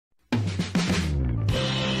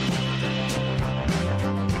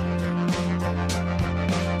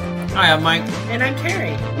Hi, I'm Mike. And I'm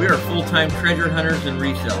Terry. We are full-time treasure hunters and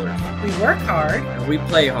resellers. We work hard. And we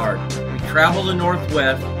play hard. We travel the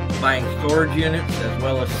Northwest buying storage units as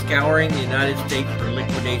well as scouring the United States for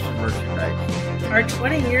liquidation merchandise. Our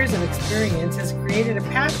 20 years of experience has created a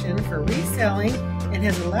passion for reselling and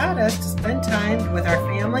has allowed us to spend time with our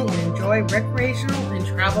family and enjoy recreational and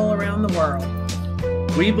travel around the world.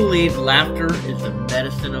 We believe laughter is the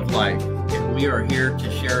medicine of life, and we are here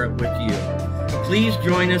to share it with you. Please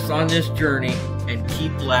join us on this journey and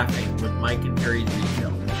keep laughing with Mike and Terry's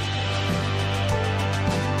Retail.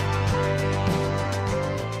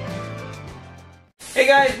 Hey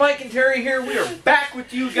guys, Mike and Terry here. We are back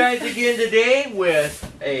with you guys again today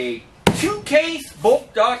with a 2-case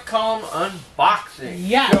Bulq.com unboxing.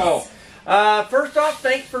 Yes. So, first off,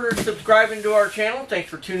 thanks for subscribing to our channel. Thanks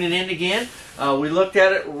for tuning in again. We looked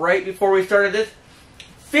at it right before we started this.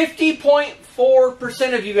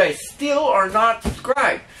 50.4% of you guys still are not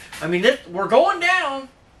subscribed. I mean, we're going down,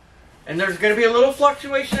 and there's going to be a little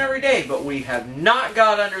fluctuation every day, but we have not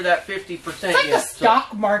got under that 50% yet. It's like the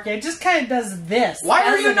stock market. It just kind of does this. Why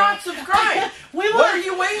are you not subscribed? What are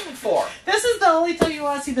you waiting for? This is the only time you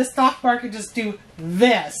want to see the stock market just do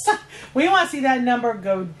this. We want to see that number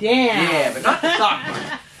go down. Yeah, but not the stock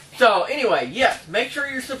market. So, anyway, yes, make sure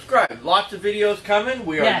you're subscribed. Lots of videos coming.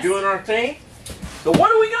 We are doing our thing. So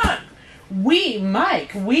what do we got?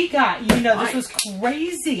 Mike, we got, this was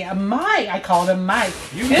crazy. Mike, I called him Mike.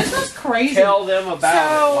 This was crazy. Tell them about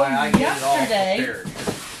it while I get it all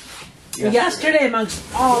yesterday, amongst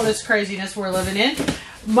all this craziness we're living in,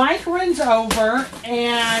 Mike runs over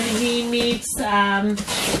and he meets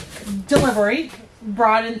delivery,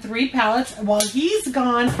 brought in 3 pallets. While he's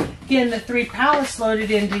gone getting the 3 pallets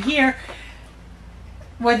loaded into here,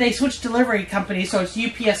 when they switched delivery company, so it's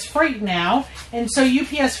UPS Freight now. And so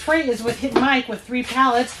UPS Freight is with Mike with 3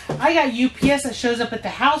 pallets. I got UPS that shows up at the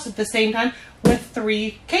house at the same time with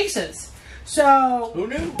 3 cases. So who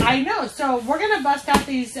knew? I know. So we're gonna bust out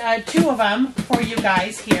these 2 of them for you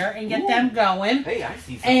guys here and get them going. Hey, I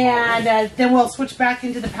see some. And then we'll switch back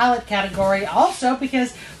into the pallet category also,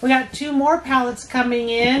 because we got 2 more pallets coming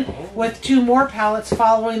in with 2 more pallets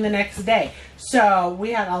following the next day. So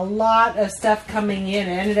we had a lot of stuff coming in.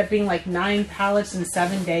 It ended up being like 9 pallets in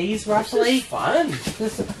 7 days, roughly.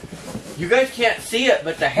 This is fun. You guys can't see it,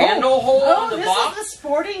 but the handle hole on the box. This is the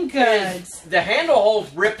sporting goods. The handle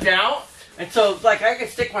hole's ripped out. And so it's like I can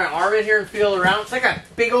stick my arm in here and feel around. It's like a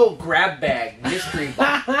big old grab bag mystery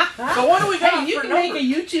box. So what do we got? Hey, you can make a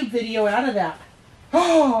YouTube video out of that.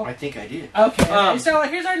 Oh, I think I did. Okay. So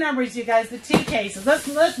here's our numbers, you guys. The 2 cases.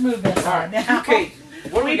 Let's move this on now. 2 cases.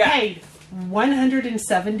 What do we got? Paid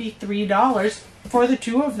 $173 for the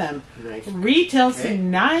 2 of them. Nice. Retails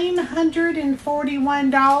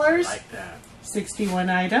 $941. I like that. 61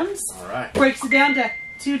 items. All right. Breaks it down to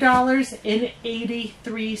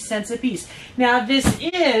 $2.83 a piece. Now this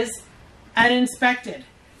is uninspected.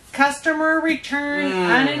 Customer return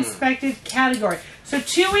uninspected category. So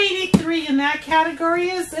 $2.83 in that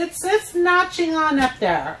category is it's notching on up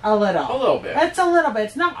there a little. A little bit. It's a little bit.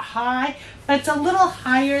 It's not high, but it's a little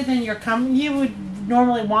higher than you would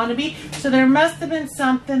normally want to be. So there must have been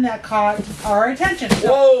something that caught our attention.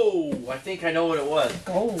 So, whoa! I think I know what it was.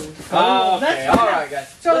 Gold. Oh, okay. All right, guys.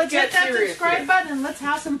 So let's hit that subscribe button and let's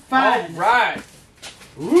have some fun. All right.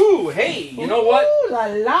 Ooh, hey, you know what? Ooh la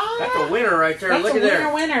la. That's a winner right there. That's Look at there.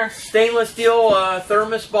 Winner. Stainless steel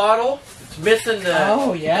thermos bottle. It's missing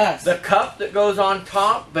the cup that goes on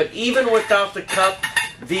top, but even without the cup,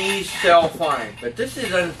 these sell fine. But this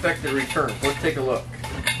is uninspected returns. Let's take a look.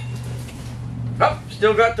 Oh,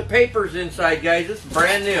 still got the papers inside, guys. This is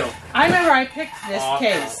brand new. I remember I picked this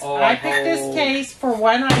case. I picked this case for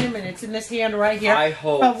 1 item, and it's in this hand right here. I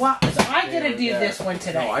hope. So I get to do this one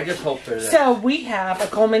today. No, I just hope they're there. So we have a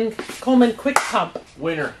Coleman Quick Pump.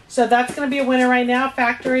 Winner. So that's going to be a winner right now.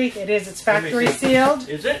 Factory. It is. It's factory sealed.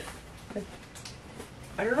 Is it?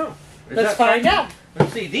 I don't know. Let's find out.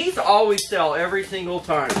 Let's see. These always sell every single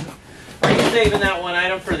time. Are you saving that one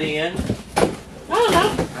item for the end? I don't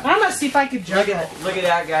know. I'm going to see if I could juggle it. Look at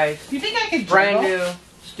that, guys. You think I could juggle? Brand new,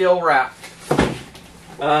 still wrapped.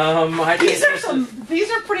 These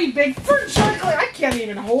are pretty big for chocolate. I can't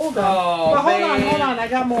even hold them. Oh, but hold on. I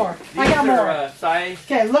got more. These are size.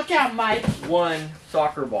 Okay, look out, Mike. 1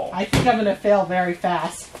 soccer ball. I think I'm going to fail very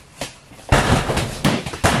fast.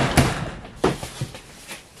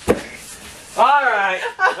 All right.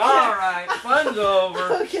 Okay. All right. Fun's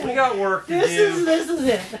over. Okay. We got work to do. This is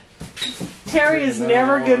it. Terry is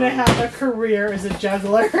never going to have a career as a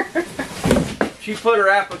juggler. She put her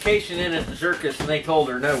application in at the circus and they told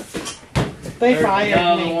her no. They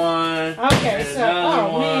fired me. One. Okay,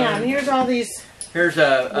 so, man, here's all these Here's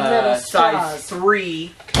a size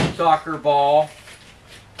 3 soccer ball.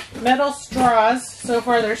 Metal straws. So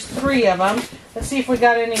far there's 3 of them. Let's see if we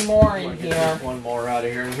got any more in here. One more out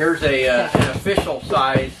of here. And here's an official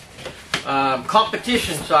size,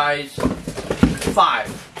 competition size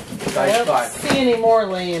 5. Size 5. Don't see any more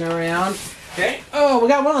laying around. Okay. Oh, we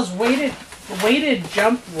got one of those weighted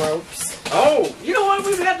jump ropes. Oh, you know what?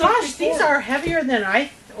 We've had those Gosh, before. these are heavier than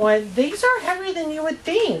these are heavier than you would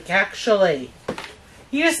think, actually.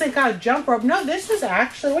 You just think, oh, jump rope. No, this is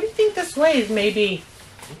actually, what do you think this weighs? Maybe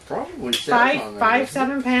probably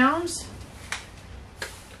 7 pounds?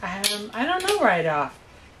 I don't know right off.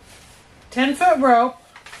 10-foot rope.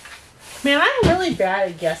 Man, I'm really bad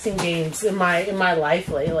at guessing games in my life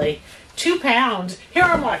lately. 2 pounds. Here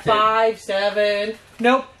I'm like 5, 7.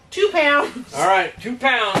 Nope, 2 pounds. All right, 2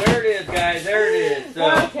 pounds. There it is, guys. There it is.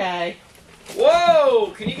 Okay.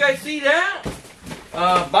 Whoa! Can you guys see that?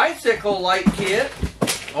 Bicycle light kit.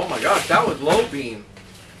 Oh my gosh, that was low beam.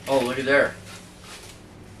 Oh, look at there.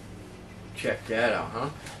 Check that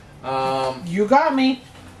out, huh? You got me.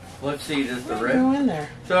 Let's see, this is the red. Go in there.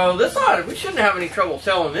 So this we shouldn't have any trouble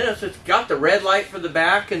selling this. It's got the red light for the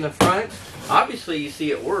back and the front. Obviously, you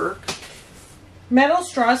see it work. Metal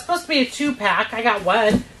straw. It's supposed to be a 2-pack. I got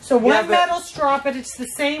one. So one metal straw, but it's the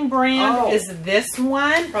same brand as this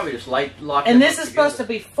one. Probably just lock. And this is supposed to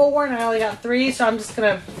be 4, and I only got 3, so I'm just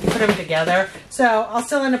gonna put them together. So I'll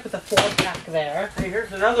still end up with a 4-pack there. Hey,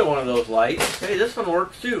 here's another one of those lights. Hey, this one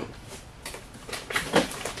works too.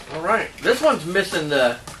 All right, this one's missing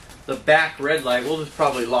the back red light. We'll just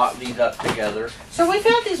probably lock these up together. So we've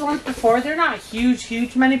had these ones before. They're not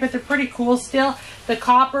huge money, but they're pretty cool still. The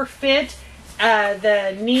copper fit,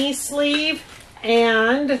 the knee sleeve,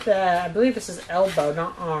 and I believe this is elbow,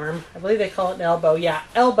 not arm. I believe they call it an elbow. Yeah,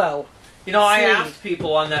 elbow. You know, I asked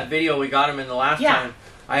people on that video, we got them in the last time.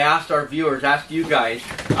 I asked our viewers, asked you guys,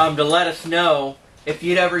 to let us know if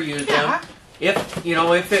you'd ever use them. If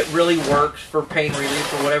it really works for pain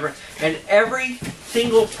relief or whatever. And every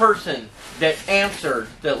single person that answered,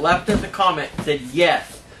 that left us a comment, said,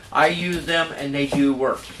 yes, I use them and they do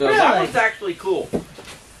work. So that was actually cool.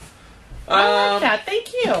 I like that.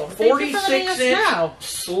 Thank you. 46-inch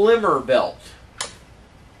slimmer belt.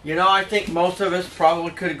 You know, I think most of us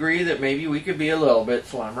probably could agree that maybe we could be a little bit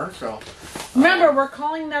slimmer. So remember, we're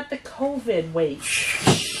calling that the COVID weight.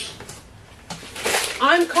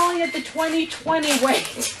 I'm calling it the 2020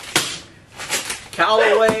 weight.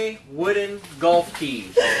 Callaway wooden golf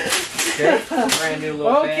tees. Okay, brand new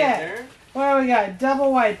little bag there. What do we got?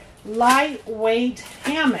 Double wide lightweight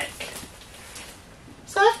hammock.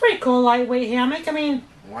 So that's pretty cool, lightweight hammock. I mean,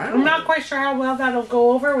 I'm not quite sure how well that'll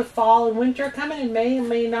go over with fall and winter coming in May and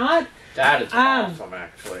may not. That is awesome,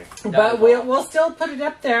 actually. But we'll still put it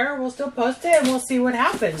up there. We'll still post it, and we'll see what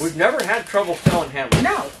happens. We've never had trouble selling hammocks.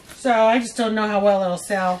 No. So I just don't know how well it'll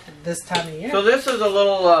sell this time of year. So this is a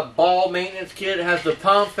little ball maintenance kit. It has the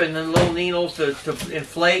pump and then little needles to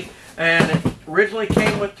inflate. And it originally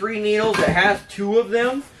came with 3 needles. It has 2 of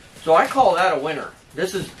them. So I call that a winner.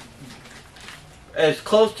 This is as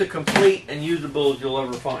close to complete and usable as you'll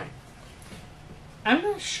ever find. I'm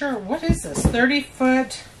not sure. What is this?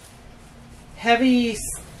 30-foot heavy,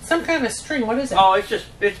 some kind of string. What is it? Oh, it's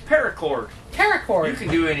paracord. Paracord. You can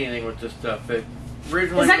do anything with this stuff. Is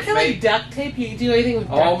that kind of like duct tape? You can do anything with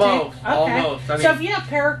duct tape? Okay. Almost. I mean, so if you have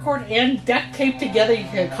paracord and duct tape together, you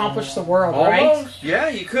can accomplish the world, right? Right? Yeah,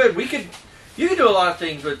 you could. You could do a lot of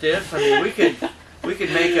things with this. I mean, we could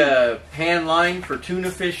make a hand line for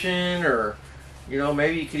tuna fishing, or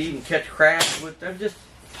maybe you could even catch crabs with them. Just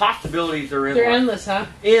possibilities are endless. They're endless, huh?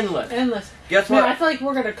 Endless. Guess what? I feel like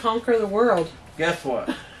we're going to conquer the world. Guess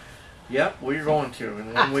what? Yep, we're going to.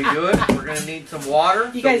 And when we do it, we're going to need some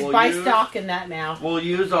water. You guys buy stock in that now. We'll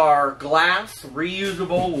use our glass,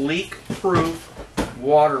 reusable, leak-proof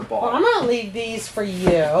water bottle. Well, I'm going to leave these for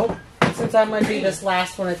you, since I'm going to do this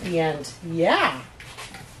last one at the end. Yeah.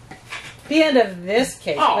 The end of this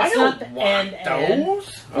case. Oh, I don't want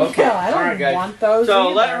those. Okay, no, I don't want those So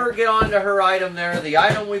either. let her get on to her item there. The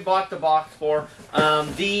item we bought the box for.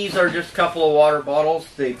 These are just a couple of water bottles.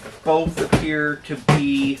 They both appear to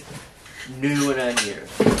be new and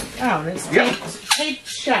unused. Oh, and it's taped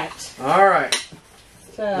shut. All right.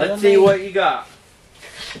 So let's see what you got.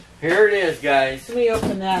 Here it is, guys. Let me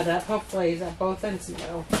open that up. Hopefully, is at both ends?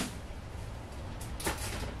 No.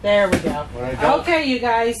 There we go. Okay, you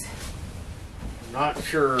guys. Not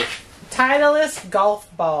sure. Titleist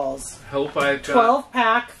golf balls. Hope I've got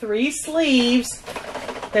 12-pack, 3 sleeves.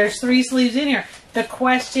 There's 3 sleeves in here. The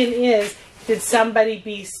question is did somebody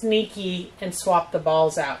be sneaky and swap the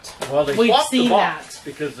balls out? Well, they swapped the box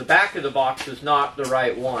because the back of the box is not the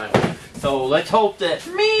right one. So let's hope that it's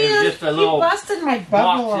just a little. You busted my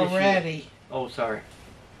bubble already. Oh, sorry.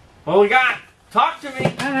 What we got? Talk to me. I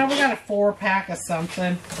don't know. We got a 4-pack of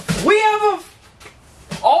something. We have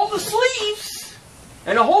all the sleeves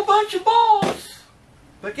and a whole bunch of balls.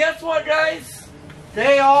 But guess what, guys?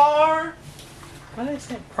 They are. What is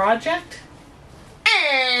it? Project?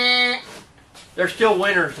 They're still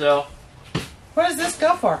winners, though. What does this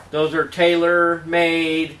go for? Those are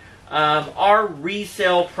tailor-made. Our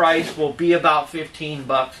resale price will be about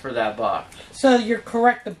 $15 for that box. So you're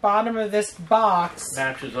correct. The bottom of this box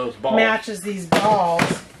matches those balls. Matches these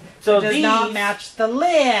balls. So it does not match the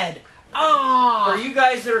lid. Oh! For you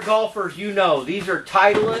guys that are golfers, you know these are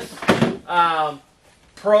Titleist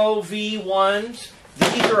Pro V1s.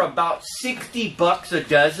 These are about $60 a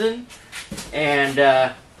dozen,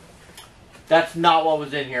 and that's not what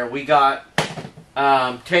was in here. We got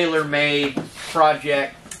tailor-made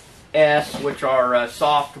Project S, which are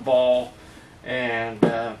softball, and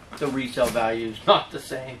the resale value is not the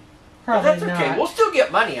same. Probably but that's okay. Not. We'll still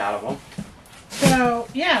get money out of them. So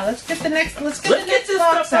yeah, let's get the next. Let's get this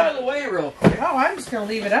stuff out of the way real quick. Oh, I'm just gonna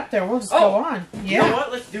leave it up there. We'll just go on. Yeah. You know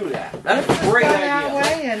what? Let's do that. That's a great idea. That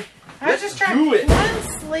way and I was just trying. One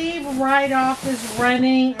sleeve right off is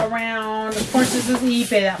running around. Of course, this is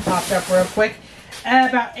eBay that popped up real quick.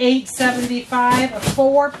 About $8.75. A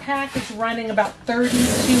 4-pack is running about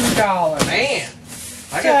 $32. Man,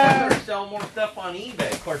 I guess I better sell more stuff on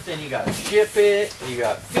eBay. Of course, then you got to ship it. You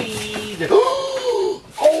got fees.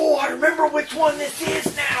 Oh, I remember which one this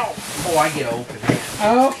is now. Oh, I get to open that.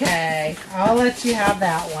 Okay, I'll let you have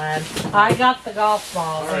that one. I got the golf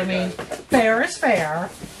balls. I mean, fair is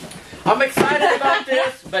fair. I'm excited about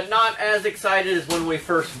this, but not as excited as when we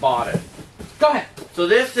first bought it. Go ahead. So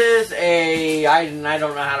this is a, I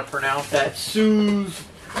don't know how to pronounce that, sous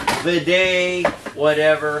vide,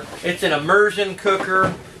 whatever. It's an immersion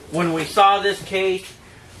cooker. When we saw this case,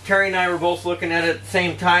 Terry and I were both looking at it at the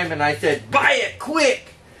same time, and I said, buy it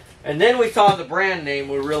quick! And then we saw the brand name,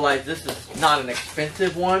 we realized this is not an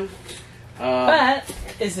expensive one. But,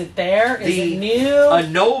 is it there? Is it new?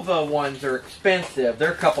 Anova ones are expensive.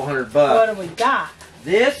 They're a couple $100. What do we got?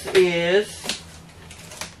 This is...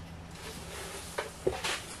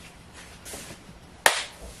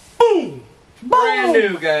 Boom! Brand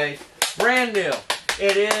new, guys. Brand new.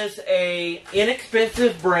 It is a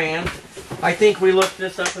inexpensive brand. I think we looked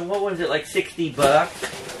this up, and what was it, like $60?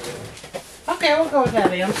 Okay, we'll go with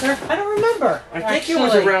that answer. I don't remember. I think it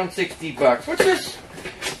was around $60, which is,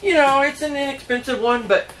 you know, it's an inexpensive one,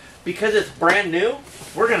 but because it's brand new,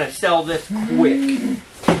 we're going to sell this quick.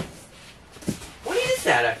 What is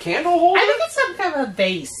that, a candle holder? I think it's some kind of a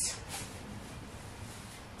vase.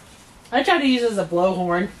 I tried to use it as a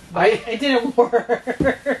blowhorn, but it didn't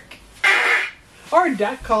work. Or a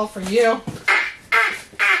duck call for you.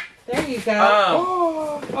 There you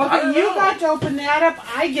go. Okay, you got to open that up.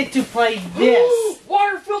 I get to play this.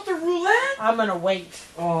 Water filter roulette? I'm going to wait.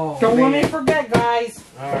 Oh, Don't let me forget, guys.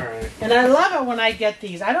 Alright. And I love it when I get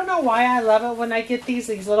these. I don't know why I love it when I get these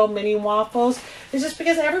little mini waffles. It's just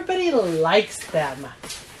because everybody likes them.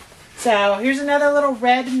 So, here's another little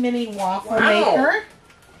red mini waffle maker.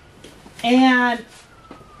 And...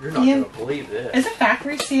 You're not going to believe this. Is it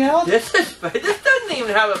factory sealed? This doesn't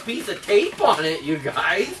even have a piece of tape on it, you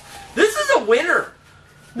guys. This is a winner.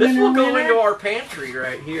 This will go into our pantry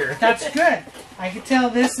right here. That's good. I can tell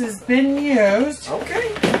this has been used.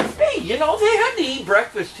 Okay. Hey, you know, they had to eat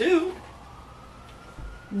breakfast too.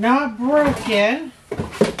 Not broken.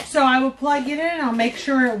 So I will plug it in. I'll make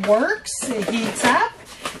sure it works. It heats up.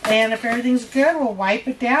 And if everything's good, we'll wipe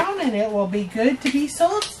it down and it will be good to be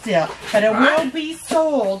sold still. But it will be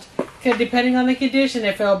sold, depending on the condition,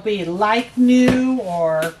 if it'll be like new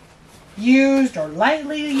or used or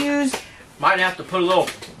lightly used. Might have to put a little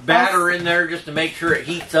batter in there just to make sure it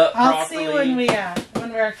heats up properly. I'll see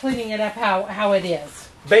when we're cleaning it up how it is.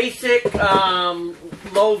 Basic,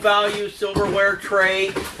 low value silverware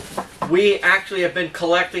tray. We actually have been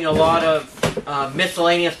collecting a lot of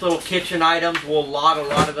miscellaneous little kitchen items. We'll lot a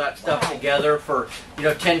lot of that stuff together for, you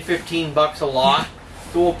know, $10-15 a lot.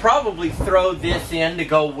 So we'll probably throw this in to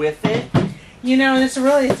go with it. You know, it's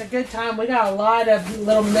a good time. We got a lot of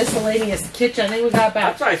little miscellaneous kitchen. I think we got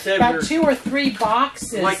about 2 or 3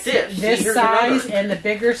 boxes like this size and the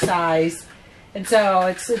bigger size. And so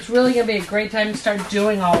it's really going to be a great time to start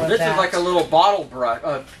doing all of that. This is like a little bottle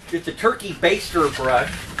brush. It's a turkey baster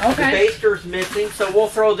brush. Okay. The baster's missing, so we'll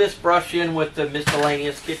throw this brush in with the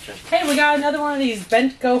miscellaneous kitchen. Hey, we got another one of these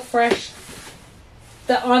Bent Go Fresh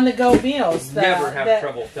the on-the-go meals. Never have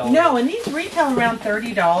trouble filling. No, and these retail around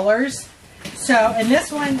 $30. So, and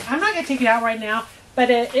this one, I'm not going to take it out right now, but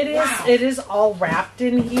it is all wrapped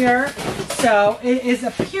in here. So, it is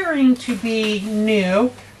appearing to be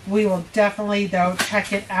new. We will definitely, though,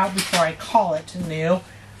 check it out before I call it new,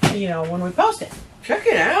 you know, when we post it. Check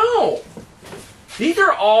it out. These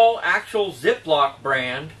are all actual Ziploc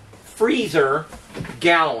brand freezer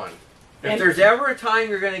gallon. If there's ever a time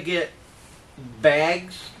you're going to get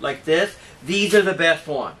bags like this, these are the best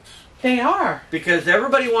ones. They are. Because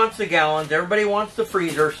everybody wants the gallons, everybody wants the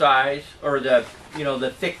freezer size, or the, you know, the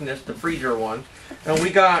thickness, the freezer ones. And we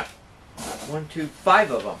got 1, 2,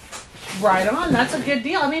 5 of them. Right on. That's a good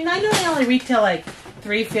deal. I mean, I know they only retail like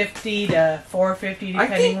 $3.50 to $4.50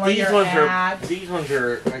 depending where you're at. These ones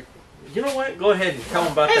are like, you know what? Go ahead and tell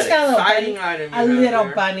them about that exciting item. A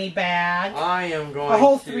little bunny bag. I am going to... A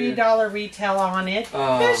whole $3 retail on it.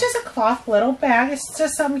 It's just a cloth little bag. It's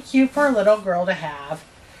just something cute for a little girl to have.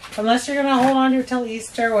 Unless you're going to hold on to it till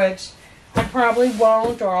Easter, which I probably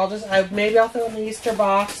won't. Or maybe I'll throw it in the Easter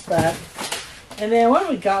box. But... And then what do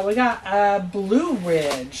we got? We got a Blue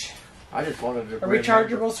Ridge. I just wanted to... A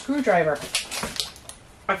rechargeable screwdriver.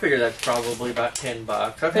 I figure that's probably about $10.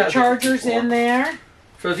 The charger's in there.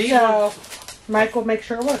 So these ones, Mike will make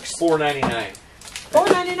sure it works. $4.99.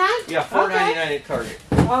 $4.99? Yeah, $4.99 at Target.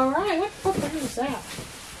 All right. What brand is that?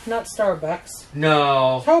 Not Starbucks. No.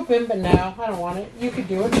 I was hoping, but no. I don't want it. You could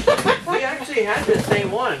do it. We actually had the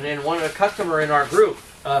same one, and a customer in our group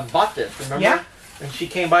bought this, remember? Yeah. And she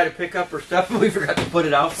came by to pick up her stuff, and we forgot to put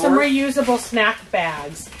it out for her. Some reusable snack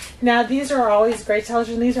bags. Now, these are always great sellers,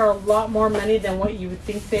 and these are a lot more money than what you would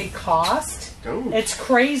think they cost. Ooh. It's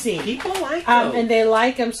crazy. People like them. And they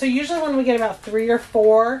like them. So usually when we get about 3 or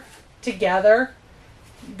 4 together,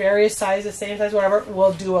 various sizes, same size, whatever,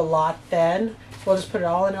 we'll do a lot then. We'll just put it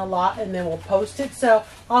all in a lot, and then we'll post it. So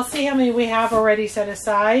I'll see how many we have already set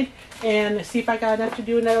aside and see if I got enough to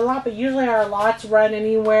do another lot. But usually our lots run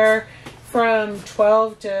anywhere from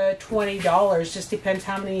 $12 to $20. Just depends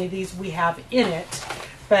how many of these we have in it.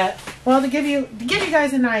 But, well, to give you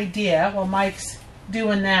guys an idea, well, Mike's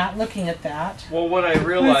doing that, looking at that. Well, what I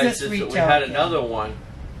realized is that we had another one.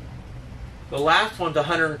 The last one's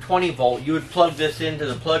 120 volt. You would plug this into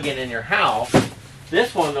the plug-in in your house.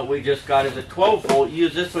 This one that we just got is a 12 volt. You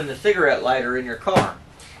use this one, the cigarette lighter in your car.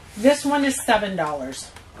 This one is $7.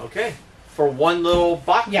 Okay. For one little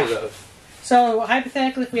box of those. So,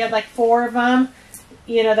 hypothetically, if we had like 4 of them,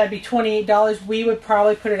 you know, that'd be $28. We would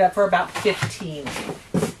probably put it up for about $15.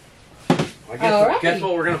 Guess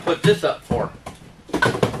what we're going to put this up for?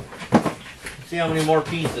 See how many more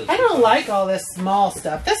pieces. I don't like all this small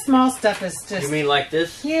stuff. This small stuff is just... You mean like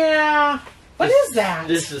this? Yeah. What is that?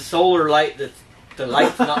 This is solar light. That's the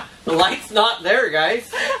light's not. The light's not there,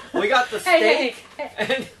 guys. We got the steak.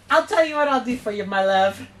 Hey. I'll tell you what I'll do for you, my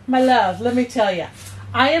love. My love. Let me tell you.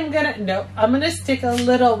 I'm gonna stick a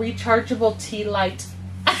little rechargeable tea light.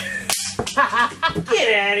 Get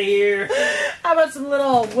out of here. How about some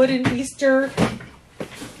little wooden Easter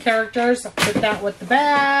characters? I'll put that with the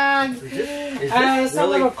bag. Is some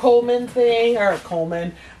little Coleman thing, or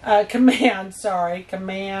Coleman, command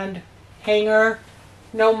hanger.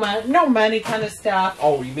 No money kind of stuff.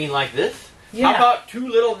 Oh, you mean like this? Yeah. How about 2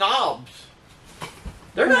 little knobs?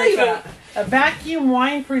 They're not even... A vacuum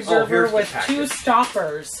wine preserver with 2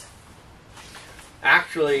 stoppers.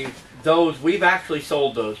 Actually, we've actually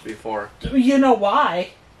sold those before. You know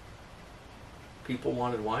why? People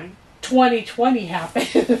wanted wine? 2020 happened.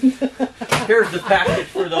 Here's the package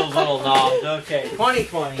for those little knobs. Okay,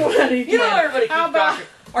 2020. You know everybody keeps talking.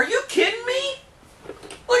 Are you kidding me?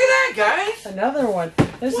 Look at that, guys. Another one.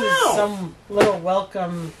 This is some little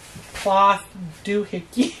welcome cloth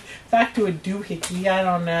doohickey. Back to a doohickey. I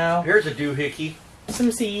don't know. Here's a doohickey.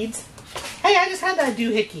 Some seeds. Hey, I just had that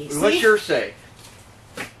doohickey. What's yours say?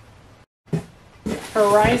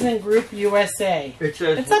 Horizon Group USA. It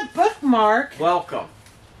says... It's a bookmark. Welcome.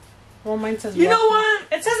 Well, mine says You know what?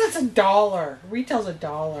 It says it's $1. Retail's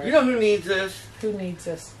 $1. You know who needs this? Who needs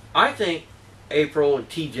this? I think April and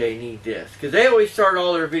TJ need this. Because they always start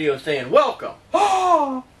all their videos saying, welcome.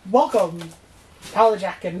 Oh, welcome. Pallet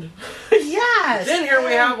Jackin. Yes. Then here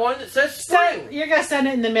we have one that says spring. You're going to send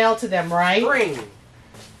it in the mail to them, right? Spring.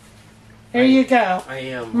 Here you go. I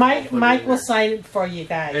am. Mike will sign it for you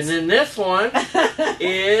guys. And then this one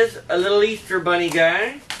is a little Easter bunny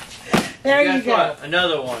guy. There you go. What?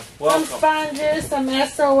 Another one. Welcome. Some sponges, some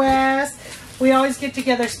SOS. We always get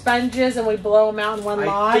together sponges and we blow them out in one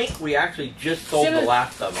lot. I think we actually just sold the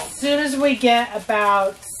last of them. As soon as we get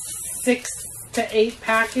about 6 to 8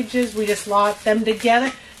 packages, we just lot them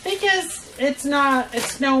together because it's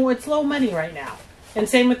low money right now. And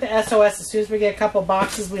same with the SOS. As soon as we get a couple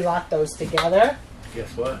boxes, we lock those together.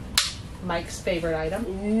 Guess what? Mike's favorite item.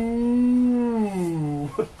 Ooh.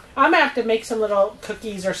 I'm going to have to make some little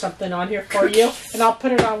cookies or something on here for you. And I'll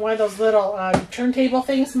put it on one of those little turntable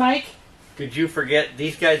things, Mike. Did you forget?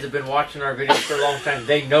 These guys have been watching our videos for a long time.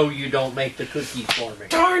 They know you don't make the cookies for me.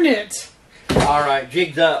 Darn it. All right,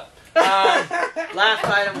 jigs up. Last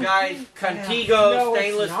item, guys. Contigo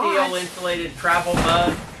stainless steel insulated travel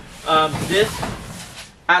mug. This,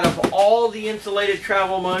 out of all the insulated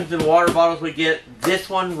travel mugs and water bottles we get, this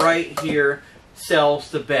one right here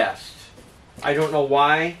sells the best. I don't know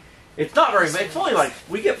why. It's not very much. It's only like,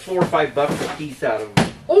 we get $4 or $5 a piece out of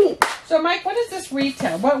them. Oh! So, Mike, what does this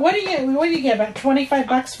retail? What do you get? About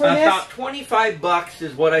 $25 for this? About $25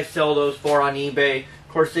 is what I sell those for on eBay. Of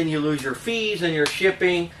course, then you lose your fees and your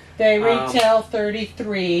shipping. They retail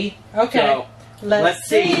 $33. Okay. So, let's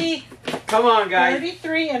see. Come on, guys.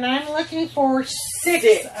 33, and I'm looking for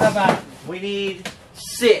six of them. We need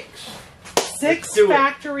 6. 6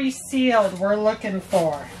 factory sealed we're looking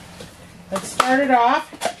for. Let's start it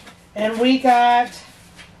off. And we got...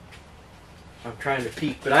 I'm trying to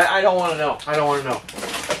peek, but I don't want to know. I don't want to know.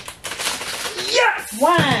 Yes!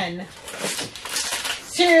 1,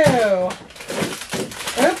 2,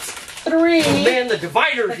 oops, 3. Oh, man, the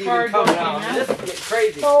divider's even coming out. This is getting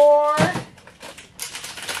crazy. 4,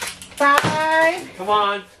 5. Come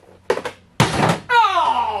on.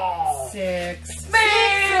 Oh! 6.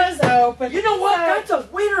 Man! 6 was open. You know what? That's a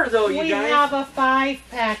winner, though, you guys. We have a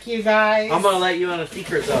 5-pack, you guys. I'm going to let you on a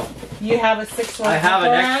secret, though. You have a 6 one. I have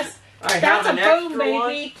an extra. I have an extra boom,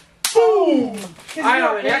 baby. Boom! I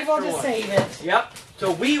have an extra one. Able to save it. Yep.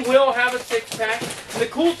 So we will have a 6-pack. The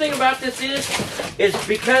cool thing about this is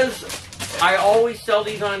because I always sell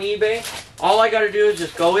these on eBay, all I got to do is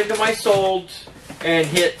just go into my solds and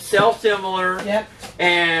hit sell similar. Yep.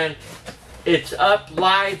 And it's up,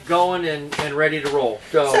 live, going, and ready to roll.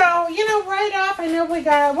 So you know, right off, I know we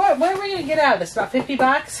got, what are we going to get out of this? About $50?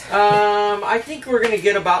 I think we're going to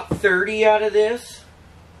get about 30 out of this.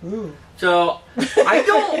 Ooh. So, I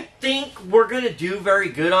don't think we're going to do very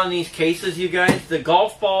good on these cases, you guys. The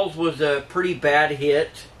golf balls was a pretty bad hit.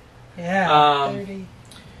 Yeah, 30.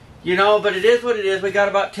 You know, but it is what it is. We got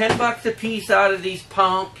about $10 a piece out of these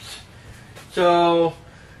pumps. So,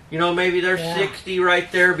 you know, maybe there's 60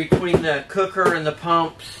 right there between the cooker and the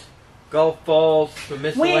pumps. Golf balls, the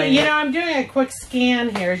miscellaneous. You know, I'm doing a quick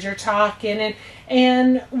scan here as you're talking,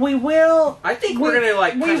 and we will. I think we're gonna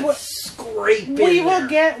kind of scrape in we will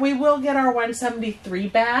get our 173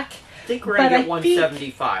 back. I think we're gonna get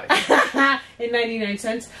 175 and 99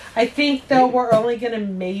 cents. I think though we're only gonna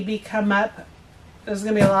maybe come up. There's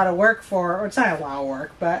going to be a lot of work or it's not a lot of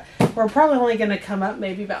work, but we're probably only going to come up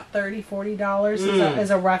maybe about $30, $40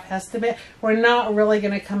 as a rough estimate. We're not really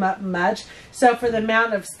going to come up much. So for the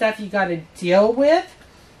amount of stuff you got to deal with,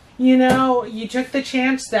 you know, you took the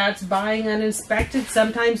chance. That's buying uninspected.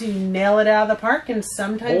 Sometimes you nail it out of the park, and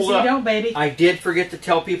sometimes you don't, baby. I did forget to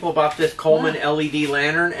tell people about this Coleman LED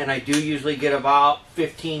lantern, and I do usually get about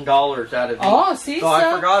 $15 out of it. Oh, see, so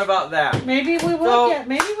I forgot about that. Maybe we will get.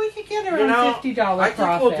 Maybe we could get around $50 profit.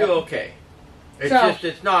 I think we'll do okay. It's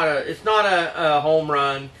it's not a home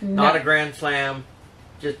run, not a grand slam.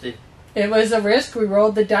 It was a risk. We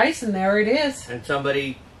rolled the dice, and there it is. And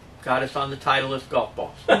somebody got us on the Titleist golf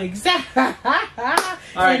balls. Exactly. All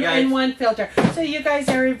right, guys. And one filter. So you guys,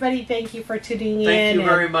 everybody, thank you for tuning in. Thank you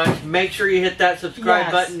very much. Make sure you hit that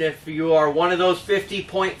subscribe button. If you are one of those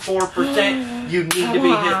 50.4%, you need to be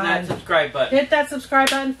hitting that subscribe button. Hit that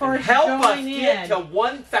subscribe button for us. Help us get to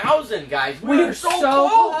 1,000, guys. We're so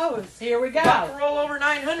close. Here we go. About to roll over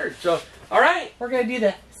 900. So, all right. We're going to do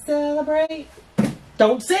the celebrate.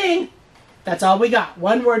 Don't sing. That's all we got.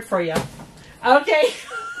 One word for you. Okay.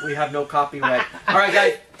 We have no copyright. All right,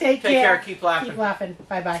 guys. Take care. Keep laughing. Keep laughing.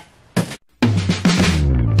 Bye-bye.